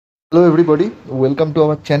Hello everybody, welcome to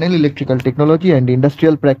our channel Electrical Technology and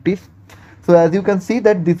Industrial Practice. So as you can see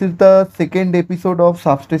that this is the second episode of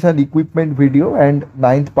substation equipment video and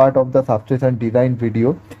ninth part of the substation design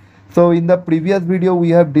video. So in the previous video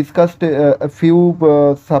we have discussed a few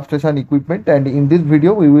substation equipment, and in this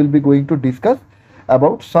video we will be going to discuss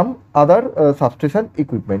about some other substation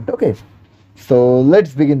equipment. Okay, so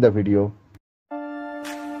let's begin the video.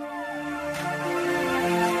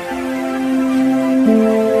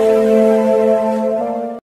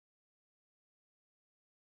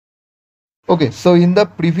 Okay, so in the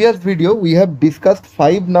previous video we have discussed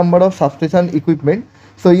five number of substation equipment.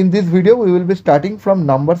 So in this video we will be starting from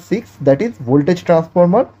number 6, that is voltage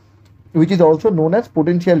transformer, which is also known as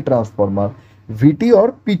potential transformer, VT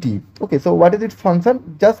or PT. Okay, so what is its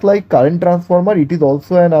function? Just like current transformer, it is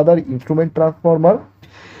also another instrument transformer.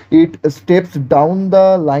 It steps down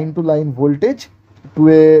the line to line voltage to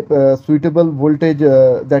a suitable voltage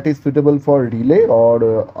that is suitable for relay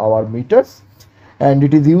or our meters, and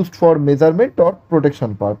it is used for measurement or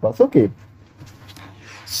protection purpose. Okay,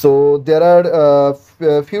 so there are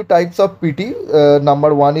few types of PT.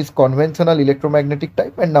 Number one is conventional electromagnetic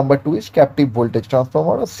type, and number two is captive voltage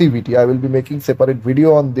transformer or CVT. I will be making separate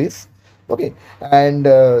video on this. Okay, and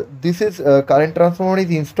this is current transformer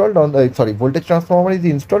is installed on the voltage transformer is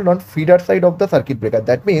installed on feeder side of the circuit breaker.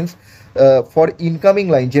 That means for incoming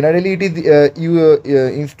line, generally it is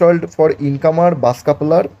installed for incomer, bus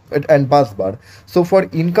coupler and bus bar. So for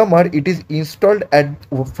incomer it is installed at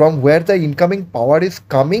from where the incoming power is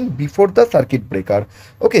coming before the circuit breaker.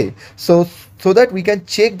 Okay, so that we can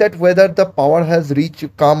check that whether the power has reached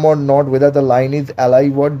come or not, whether the line is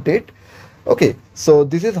alive or dead. Okay, so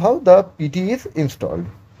this is how the PT is installed.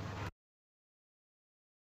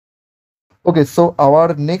 Okay, so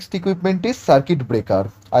our next equipment is circuit breaker.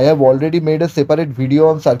 I have already made a separate video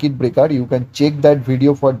on circuit breaker. You can check that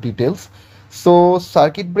video for details. So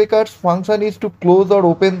circuit breaker's function is to close or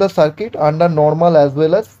open the circuit under normal as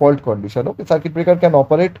well as fault condition. Okay, circuit breaker can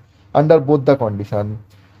operate under both the condition.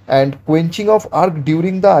 And quenching of arc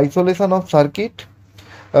during the isolation of circuit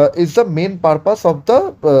is the main purpose of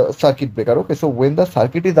the circuit breaker. Okay, so when the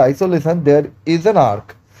circuit is isolation, there is an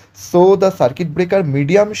arc. So the circuit breaker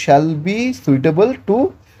medium shall be suitable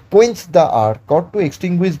to quench the arc or to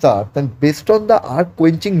extinguish the arc. And based on the arc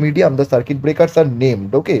quenching medium, the circuit breakers are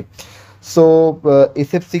named. Okay, so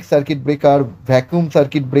SF6 circuit breaker, vacuum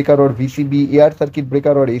circuit breaker or VCB, air circuit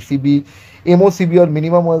breaker or ACB, MOCB or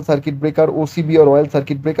minimum oil circuit breaker, OCB or oil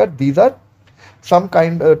circuit breaker. These are some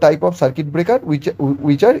type of circuit breaker which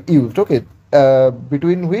are used. Okay,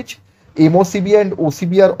 between which MOCB and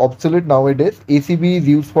OCB are obsolete nowadays. ACB is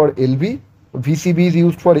used for LV, VCB is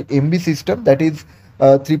used for MB system, that is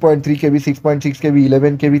 3.3 kV, 6.6 kV,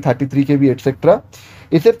 11 kV, 33 kV, etc.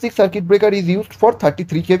 SF6 circuit breaker is used for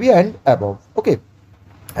 33 kV and above. Okay,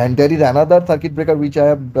 and there is another circuit breaker which I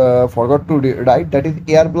have forgot to write, that is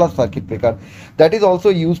air blast circuit breaker. That is also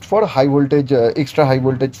used for high voltage, extra high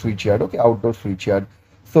voltage switchyard. Okay, outdoor switchyard.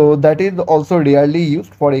 So that is also rarely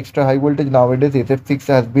used for extra high voltage. Nowadays SF6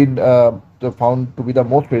 has been found to be the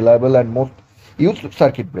most reliable and most used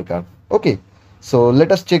circuit breaker. Okay, so let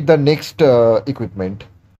us check the next equipment.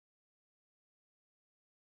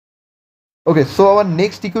 Okay, so our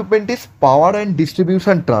next equipment is power and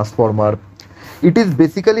distribution transformer. It is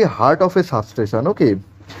basically heart of a substation. Okay,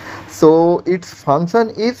 so its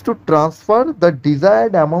function is to transfer the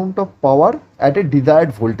desired amount of power at a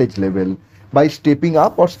desired voltage level by stepping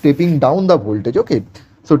up or stepping down the voltage. Okay,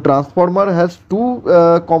 so transformer has two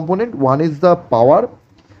component. One is the power,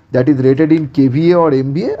 that is rated in kVA or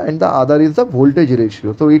MVA, and the other is the voltage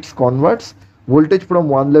ratio. So it converts voltage from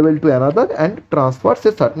one level to another and transfers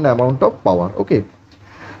a certain amount of power. Okay,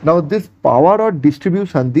 now this power or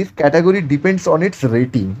distribution, this category depends on its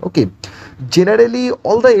rating. Okay, generally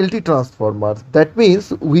all the LT transformers, that means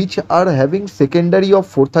which are having secondary of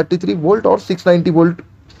 433 volt or 690 volt,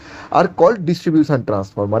 are called distribution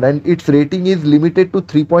transformer, and its rating is limited to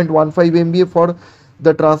 3.15 MVA for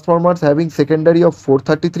the transformers having secondary of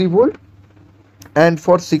 433 volt, and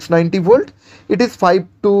for 690 volt it is 5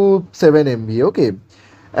 to 7 MVA. Okay,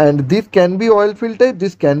 and this can be oil filled type,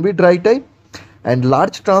 this can be dry type, and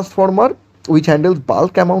large transformer which handles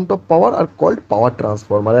bulk amount of power are called power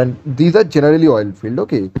transformer, and these are generally oil filled.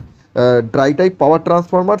 Okay, dry type power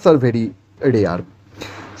transformers are very rare.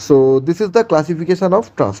 So this is the classification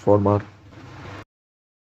of transformer.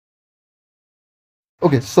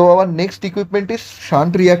 Okay, so our next equipment is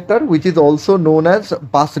shunt reactor, which is also known as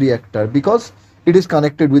bus reactor because it is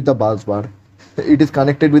connected with the bus bar. It is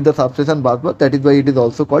connected with the substation bus bar, that is why it is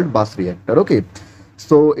also called bus reactor. Okay,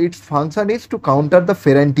 so its function is to counter the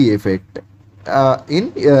Ferranti effect.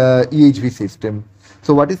 in EHV system.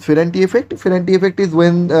 So what is Ferranti effect? Ferranti effect is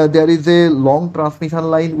when there is a long transmission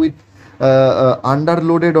line with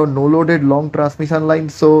underloaded or no loaded long transmission line.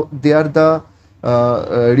 So there the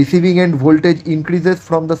receiving end voltage increases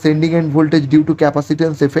from the sending end voltage due to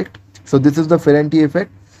capacitance effect. So this is the Ferranti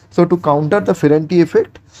effect. So to counter the Ferranti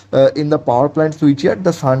effect in the power plant switchyard,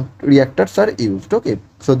 the shunt reactors are used. Okay,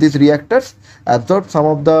 so these reactors absorb some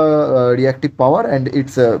of the reactive power and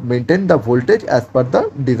it's maintain the voltage as per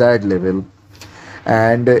the desired level.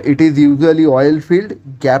 And it is usually oil filled,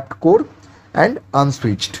 gapped core, and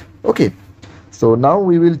unswitched. Okay, so now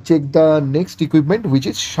we will check the next equipment, which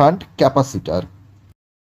is shunt capacitor.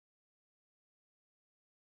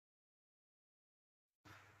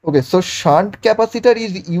 Okay, so shunt capacitor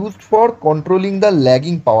is used for controlling the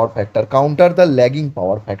lagging power factor, counter the lagging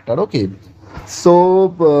power factor. Okay,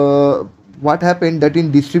 so what happened that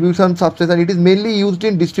in distribution substation, it is mainly used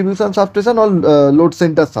in distribution substation or load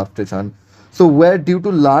center substation. So where due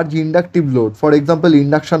to large inductive load, for example,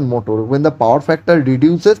 induction motor, when the power factor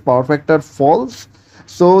reduces, power factor falls.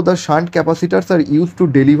 So the shunt capacitors are used to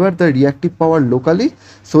deliver the reactive power locally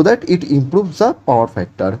so that it improves the power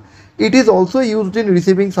factor. It is also used in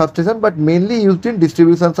receiving substation, but mainly used in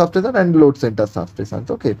distribution substation and load center substations.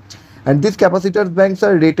 Okay, and these capacitors banks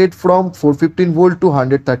are rated from 415 volt to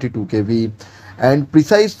 132 kV, and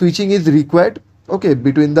precise switching is required. Okay,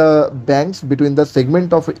 between the banks, between the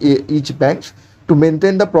segment of each banks to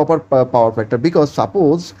maintain the proper power factor. Because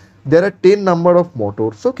suppose there are 10 number of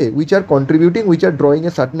motors, okay, which are contributing, which are drawing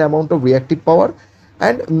a certain amount of reactive power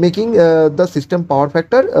and making the system power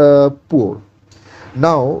factor poor.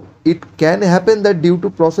 Now it can happen that due to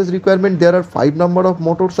process requirement there are 5 number of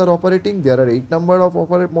motors are operating, there are 8 number of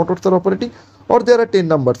motors are operating, or there are 10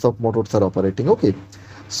 numbers of motors are operating. Okay,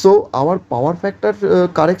 so our power factor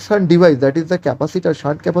correction device, that is the capacitor,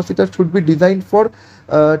 shunt capacitor, should be designed for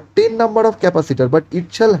 10 number of capacitor, but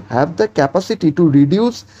it shall have the capacity to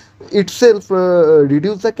reduce itself,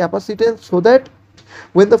 reduce the capacitance, so that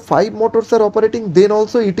when the 5 motors are operating, then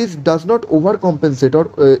also it is does not overcompensate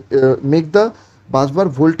or make the busbar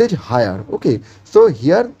voltage higher. Okay, so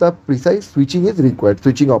here the precise switching is required,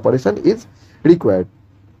 switching operation is required.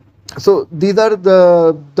 So these are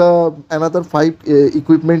the another 5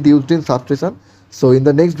 equipment used in substation. So in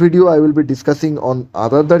the next video I will be discussing on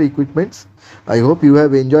other equipments. I hope you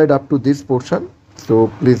have enjoyed up to this portion.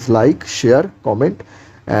 So please like, share, comment,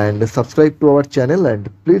 and subscribe to our channel, and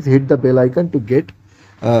please hit the bell icon to get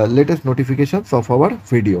latest notifications of our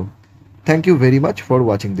video. Thank you very much for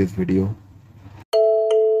watching this video.